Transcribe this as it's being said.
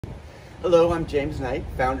Hello, I'm James Knight,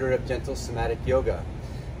 founder of Gentle Somatic Yoga.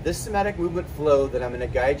 This somatic movement flow that I'm going to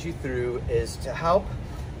guide you through is to help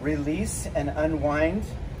release and unwind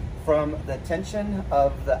from the tension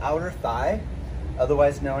of the outer thigh,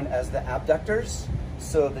 otherwise known as the abductors.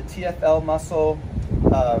 So the TFL muscle,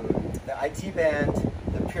 the IT band,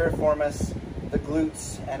 the piriformis, the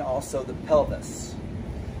glutes, and also the pelvis.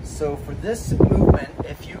 So for this movement,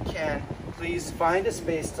 if you can, please find a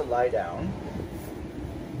space to lie down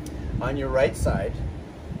on your right side.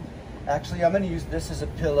 Actually, I'm going to use this as a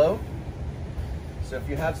pillow. So if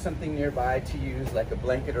you have something nearby to use, like a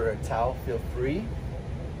blanket or a towel, feel free.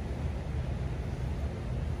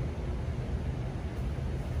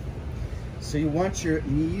 So you want your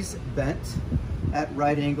knees bent at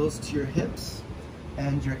right angles to your hips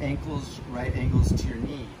and your ankles right angles to your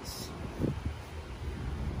knees.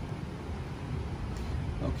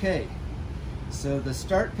 Okay. So the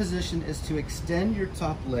start position is to extend your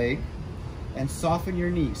top leg and soften your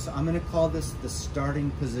knee. So I'm going to call this the starting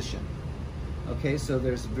position. Okay, so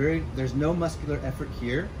there's no muscular effort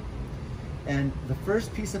here. And the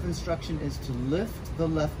first piece of instruction is to lift the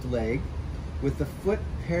left leg with the foot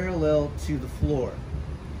parallel to the floor.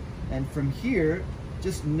 And from here,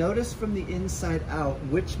 just notice from the inside out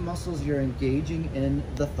which muscles you're engaging in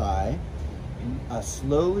the thigh.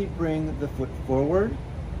 Slowly bring the foot forward,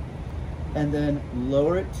 and then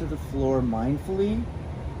lower it to the floor mindfully.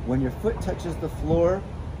 When your foot touches the floor,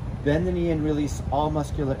 bend the knee and release all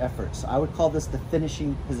muscular effort. So I would call this the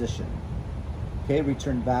finishing position. Okay,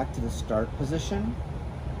 return back to the start position.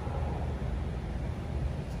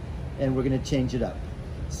 And we're gonna change it up.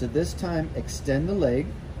 So this time, extend the leg,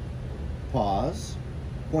 pause,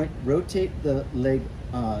 rotate the leg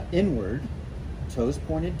inward, toes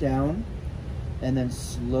pointed down, and then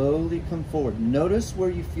slowly come forward. Notice where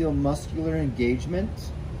you feel muscular engagement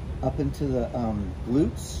up into the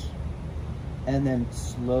glutes, and then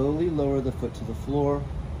slowly lower the foot to the floor,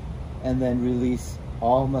 and then release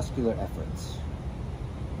all muscular efforts.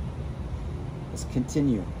 Let's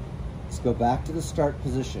continue. Let's go back to the start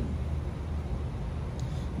position.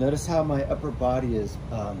 Notice how my upper body is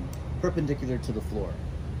perpendicular to the floor.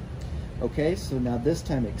 Okay, so now this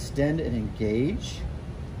time extend and engage,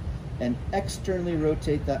 and externally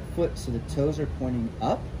rotate that foot so the toes are pointing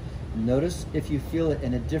up. Notice if you feel it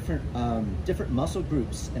in a different muscle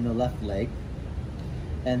groups in the left leg.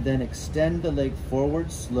 And then extend the leg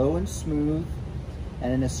forward, slow and smooth.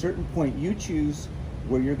 And in a certain point, you choose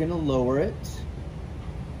where you're gonna lower it.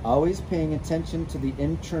 Always paying attention to the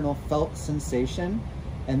internal felt sensation,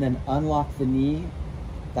 and then unlock the knee.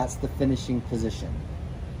 That's the finishing position.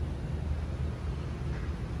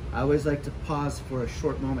 I always like to pause for a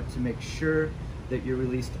short moment to make sure that you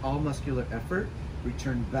released all muscular effort.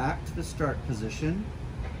 Return back to the start position,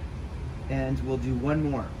 and we'll do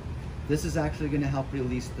one more. This is actually going to help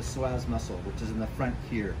release the psoas muscle, which is in the front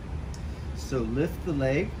here. So lift the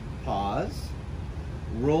leg, pause,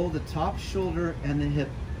 roll the top shoulder and the hip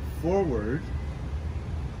forward,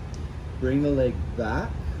 bring the leg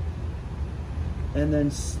back, and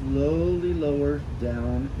then slowly lower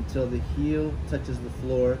down until the heel touches the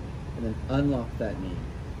floor, and then unlock that knee.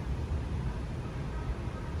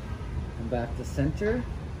 And back to center.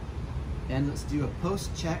 And let's do a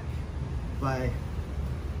post check by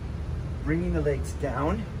bringing the legs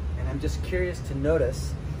down. And I'm just curious to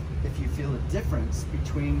notice if you feel a difference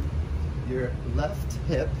between your left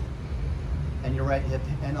hip and your right hip,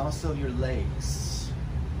 and also your legs.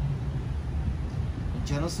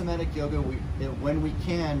 Gentle Somatic Yoga, when we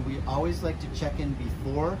can, we always like to check in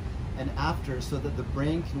before and after so that the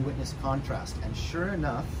brain can witness contrast. And sure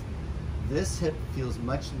enough, this hip feels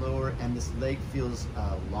much lower and this leg feels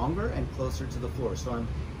longer and closer to the floor. So I'm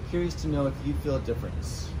curious to know if you feel a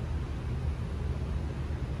difference.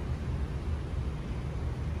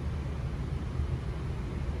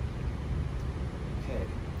 Okay,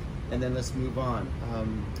 and then let's move on.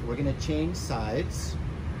 We're gonna change sides.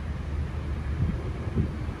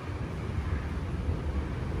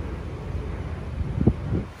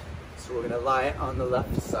 So we're going to lie on the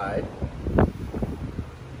left side.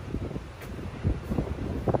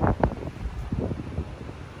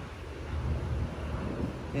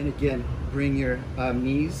 And again, bring your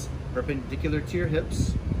knees perpendicular to your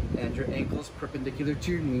hips and your ankles perpendicular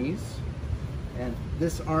to your knees. And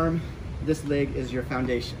this leg is your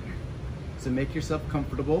foundation. So make yourself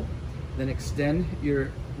comfortable. Then extend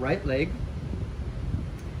your right leg.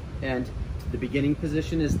 And the beginning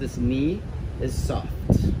position is this knee is soft.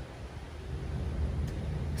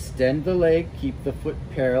 Extend the leg, keep the foot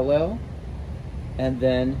parallel, and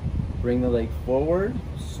then bring the leg forward,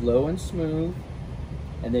 slow and smooth,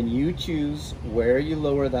 And then you choose where you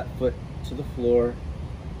lower that foot to the floor,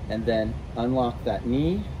 and then unlock that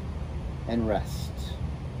knee and rest.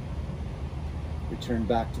 Return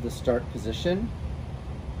back to the start position.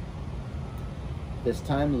 This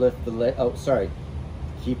time lift the leg, oh sorry,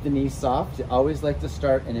 keep the knee soft. You always like to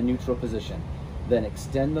start in a neutral position. Then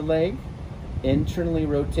extend the leg, internally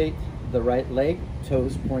rotate the right leg,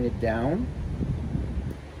 toes pointed down,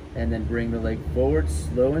 and then bring the leg forward,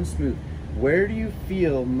 slow and smooth. Where do you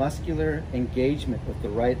feel muscular engagement with the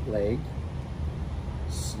right leg?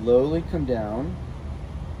 Slowly come down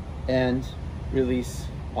and release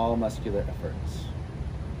all muscular efforts.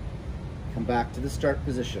 Come back to the start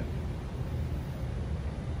position.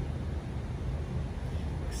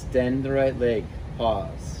 Extend the right leg,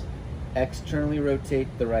 pause. Externally rotate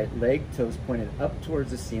the right leg, toes pointed up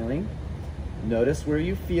towards the ceiling. Notice where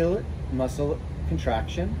you feel it, muscle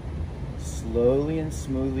contraction. Slowly and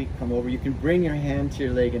smoothly come over. You can bring your hand to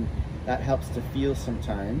your leg, and that helps to feel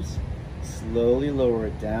sometimes. Slowly lower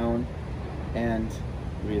it down and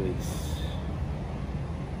release.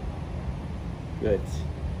 Good.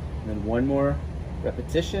 And then one more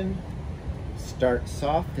repetition. Start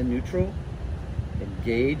soft and neutral.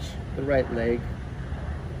 Engage the right leg.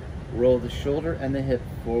 Roll the shoulder and the hip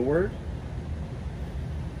forward.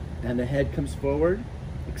 And the head comes forward.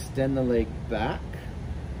 Extend the leg back.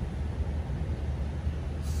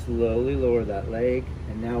 Slowly lower that leg,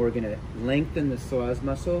 and now we're going to lengthen the psoas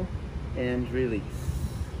muscle and release.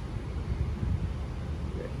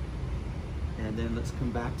 Good. And then let's come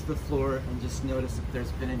back to the floor and just notice if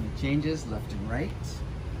there's been any changes left and right.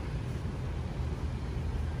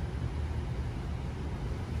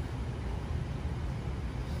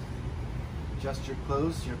 Adjust your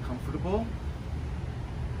clothes so you're comfortable.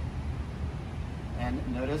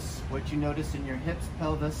 And notice what you notice in your hips,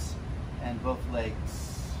 pelvis, and both legs.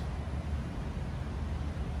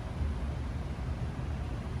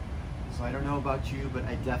 So I don't know about you, but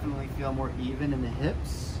I definitely feel more even in the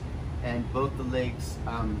hips, and both the legs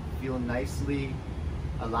feel nicely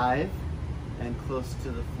alive and close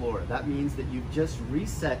to the floor. That means that you've just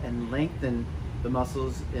reset and lengthened the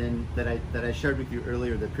muscles that I shared with you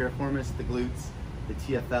earlier, the piriformis, the glutes, the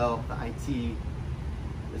TFL, the IT.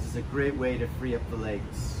 This is a great way to free up the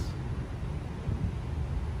legs.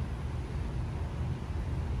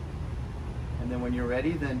 And then when you're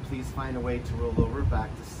ready, then please find a way to roll over back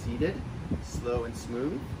to seated, slow and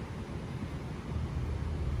smooth.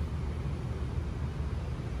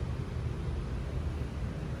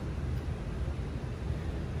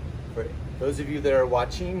 For those of you that are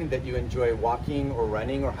watching that you enjoy walking or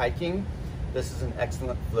running or hiking, this is an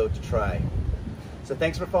excellent flow to try. So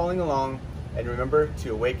thanks for following along, and remember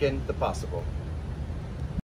to awaken the possible.